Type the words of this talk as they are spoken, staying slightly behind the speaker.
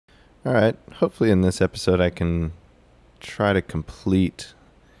Alright, hopefully in this episode I can try to complete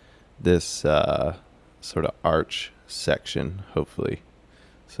this sort of arch section, hopefully.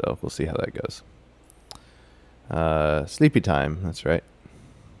 So we'll see how that goes. Sleepy time, that's right.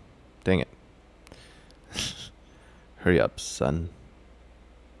 Dang it. Hurry up, son.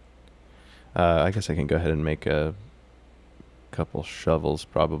 I guess I can go ahead and make a couple shovels,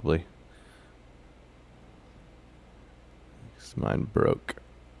 probably. 'Cause mine broke.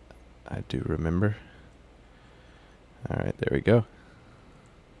 I do remember. Alright, there we go.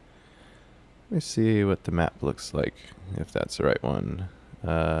 Let me see what the map looks like, if that's the right one.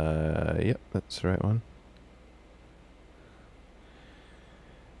 Yep, that's the right one.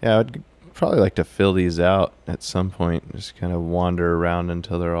 Yeah, I'd probably like to fill these out at some point. Just kind of wander around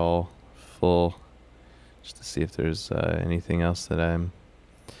until they're all full, just to see if there's anything else that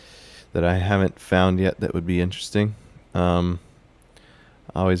I haven't found yet that would be interesting.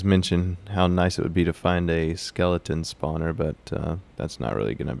 I always mention how nice it would be to find a skeleton spawner, but that's not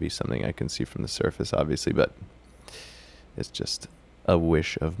really going to be something I can see from the surface, obviously, but it's just a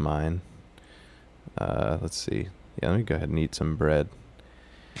wish of mine. Let's see. Yeah, let me go ahead and eat some bread.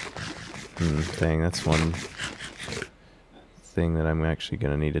 Dang, that's one thing that I'm actually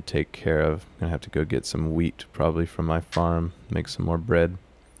going to need to take care of. I'm going to have to go get some wheat probably from my farm, make some more bread,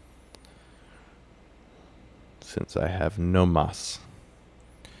 since I have no moss.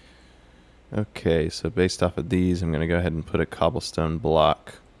 Okay, so based off of these, I'm going to go ahead and put a cobblestone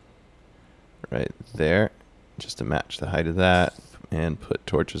block right there, just to match the height of that, and put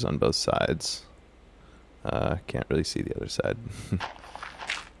torches on both sides. Can't really see the other side.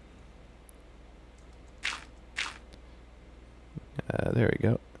 There we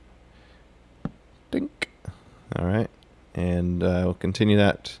go. Dink. Alright, and we'll continue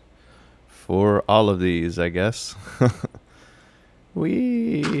that for all of these, I guess.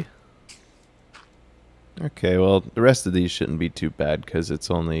 Whee! Okay, well, the rest of these shouldn't be too bad because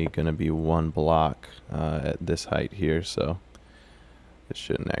it's only going to be one block at this height here, so it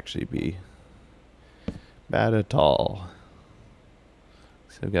shouldn't actually be bad at all.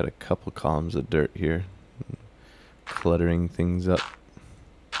 So I've got a couple columns of dirt here, cluttering things up.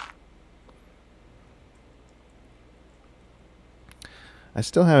 I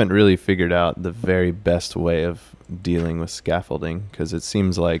still haven't really figured out the very best way of dealing with scaffolding, because it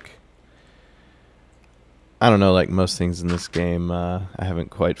seems like, I don't know, like most things in this game, I haven't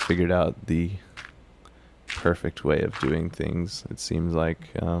quite figured out the perfect way of doing things, it seems like,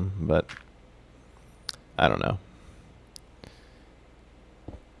 but I don't know.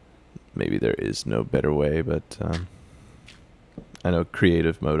 Maybe there is no better way, but I know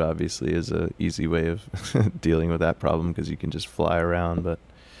creative mode obviously is an easy way of dealing with that problem because you can just fly around, but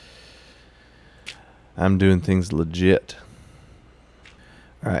I'm doing things legit.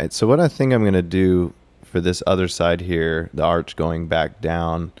 Alright, so what I think I'm going to do for this other side here, the arch going back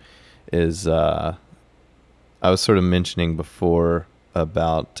down, is I was sort of mentioning before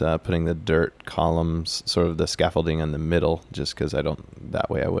about putting the dirt columns, sort of the scaffolding in the middle, just because that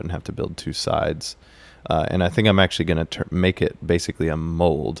way I wouldn't have to build two sides. And I think I'm actually going to make it basically a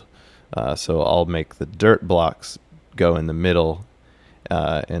mold. So I'll make the dirt blocks go in the middle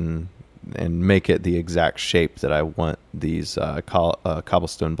and make it the exact shape that I want these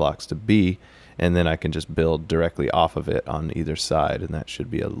cobblestone blocks to be. And then I can just build directly off of it on either side. And that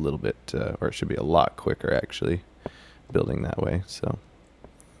should be a little bit, or it should be a lot quicker actually, building that way. So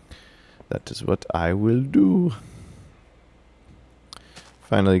that is what I will do.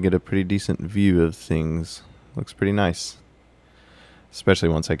 Finally get a pretty decent view of things. Looks pretty nice. Especially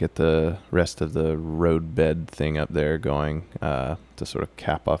once I get the rest of the road bed thing up there going to sort of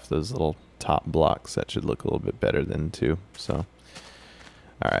cap off those little top blocks. That should look a little bit better then too. So,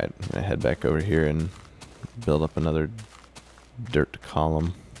 alright, I'm going to head back over here and build up another dirt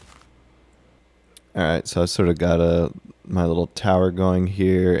column. Alright, so I sort of got my little tower going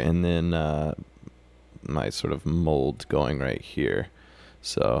here, and then my sort of mold going right here.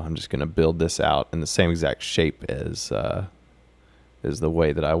 So I'm just going to build this out in the same exact shape as the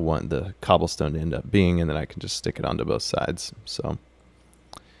way that I want the cobblestone to end up being, and then I can just stick it onto both sides. So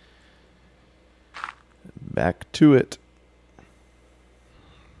back to it.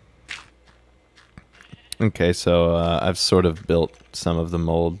 Okay, so I've sort of built some of the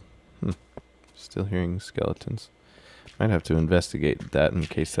mold. Still hearing skeletons. Might have to investigate that in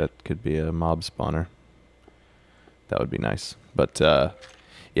case that could be a mob spawner. That would be nice. But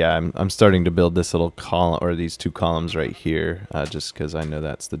yeah, I'm starting to build this little column, or these two columns right here, just because I know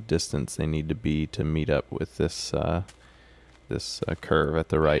that's the distance they need to be to meet up with this curve at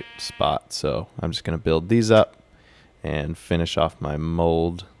the right spot. So I'm just going to build these up and finish off my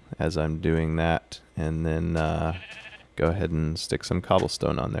mold as I'm doing that, and then go ahead and stick some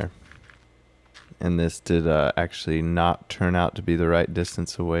cobblestone on there. And this did actually not turn out to be the right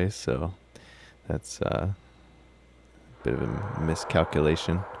distance away, so that's a bit of a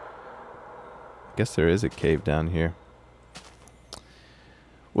miscalculation. I guess there is a cave down here.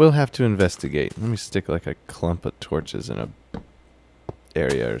 We'll have to investigate. Let me stick like a clump of torches in a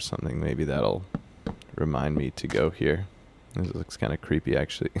area or something. Maybe that'll remind me to go here. This looks kind of creepy,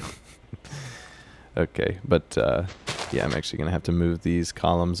 actually. Okay, but yeah, I'm actually going to have to move these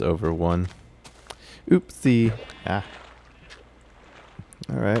columns over one. Oopsie. Ah.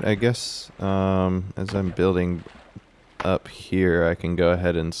 Alright, I guess as I'm building up here, I can go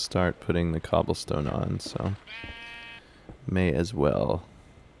ahead and start putting the cobblestone on, so may as well.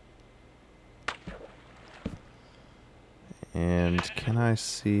 And can I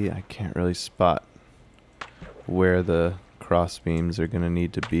see? I can't really spot where the cross beams are going to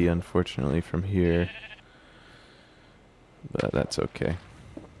need to be, unfortunately, from here. But that's okay.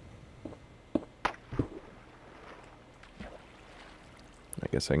 I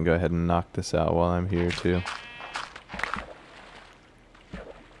guess I can go ahead and knock this out while I'm here, too.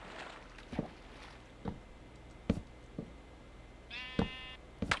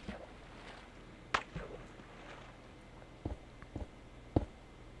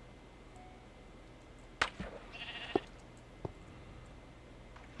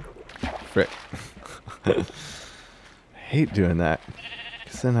 Frick. I hate doing that,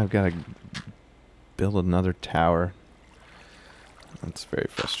 because then I've got to build another tower. That's very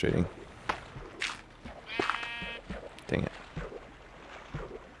frustrating. Dang it.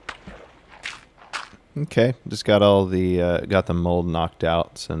 Okay, just got all the got the mold knocked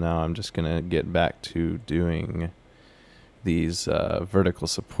out, so now I'm just gonna get back to doing these vertical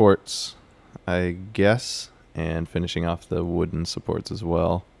supports, I guess, and finishing off the wooden supports as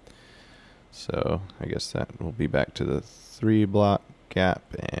well. So I guess that will be back to the 3 block gap,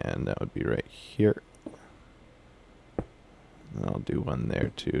 and that would be right here. And I'll do one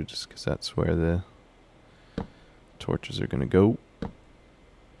there too, just because that's where the torches are going to go.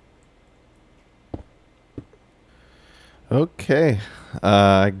 Okay,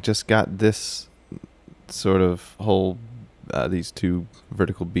 I just got this sort of whole these 2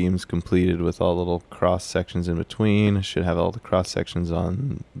 vertical beams completed with all the little cross sections in between. I should have all the cross sections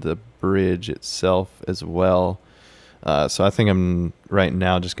on the bridge itself as well. So I think I'm right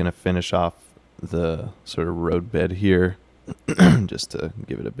now just going to finish off the sort of road bed here just to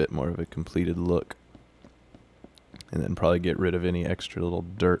give it a bit more of a completed look, and then probably get rid of any extra little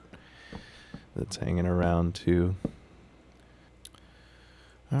dirt that's hanging around too.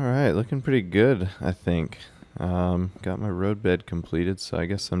 Alright, looking pretty good, I think. Got my road bed completed, so I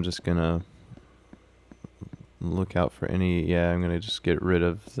guess I'm just gonna look out for any, yeah, I'm gonna just get rid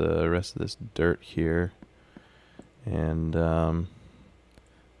of the rest of this dirt here, and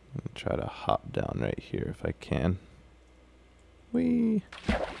try to hop down right here if I can. Whee!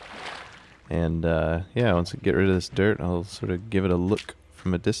 And yeah, once I get rid of this dirt, I'll sort of give it a look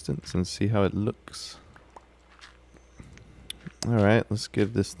from a distance and see how it looks. Alright, let's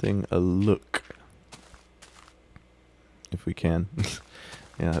give this thing a look. If we can.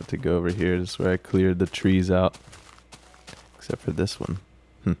 Yeah, I have to go over here. This is where I cleared the trees out. Except for this one.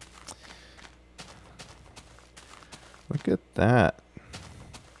 Look at that.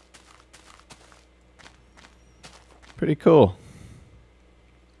 Pretty cool.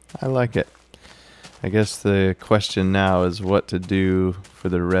 I like it. I guess the question now is what to do for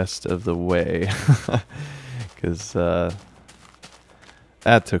the rest of the way. Because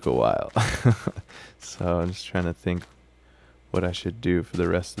that took a while. So I'm just trying to think what I should do for the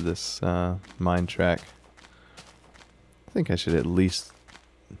rest of this mine track. I think I should at least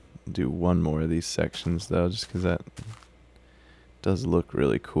do one more of these sections though, just because that does look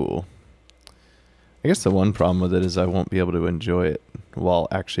really cool. I guess the one problem with it is I won't be able to enjoy it while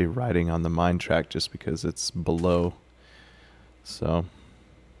actually riding on the mine track just because it's below. So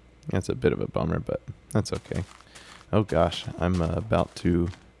that's a bit of a bummer, but that's okay. Oh gosh, I'm about to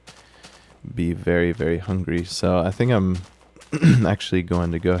be very, very hungry. So I think I'm actually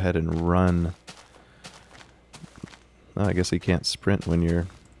going to go ahead and run. Well, I guess you can't sprint when you're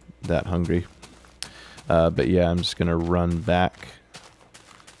that hungry. But yeah, I'm just going to run back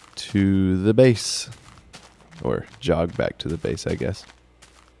to the base. Or jog back to the base, I guess.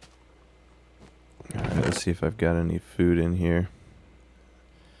 Alright, let's see if I've got any food in here.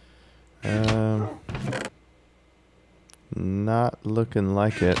 Not looking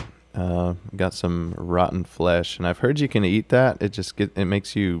like it. Got some rotten flesh, and I've heard you can eat that. It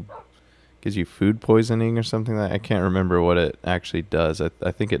makes you gives you food poisoning or something. I can't remember what it actually does.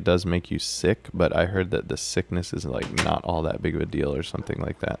 I think it does make you sick, but I heard that the sickness is like not all that big of a deal or something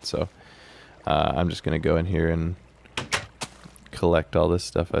like that. So I'm just gonna go in here and collect all this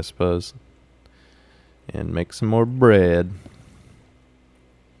stuff, I suppose, and make some more bread.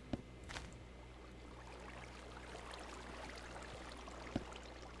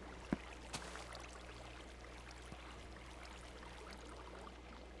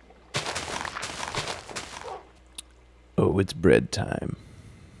 Oh, it's bread time.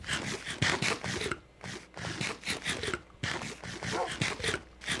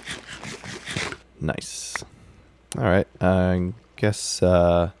 Nice. All right. I guess,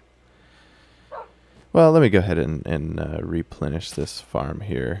 well, let me go ahead and replenish this farm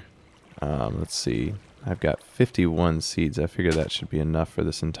here. Let's see. I've got 51 seeds. I figure that should be enough for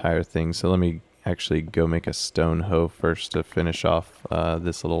this entire thing. So let me actually go make a stone hoe first to finish off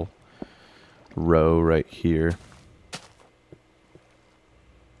this little row right here.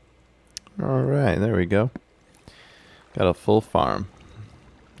 All right, there we go. Got a full farm.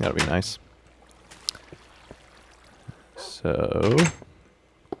 That'll be nice. So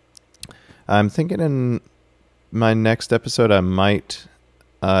I'm thinking in my next episode I might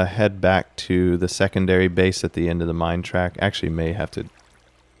head back to the secondary base at the end of the mine track. Actually may have to,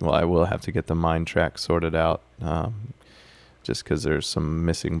 well, I will have to get the mine track sorted out, just because there's some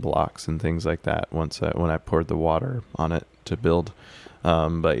missing blocks and things like that when I poured the water on it to build.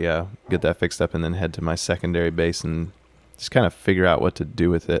 But yeah, get that fixed up and then head to my secondary base and just kind of figure out what to do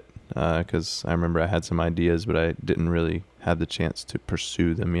with it, because I remember I had some ideas, but I didn't really have the chance to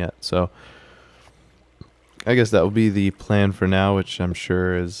pursue them yet. So I guess that will be the plan for now, which I'm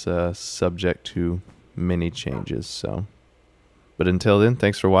sure is subject to many changes. So, but until then,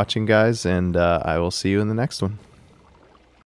 thanks for watching, guys, and I will see you in the next one.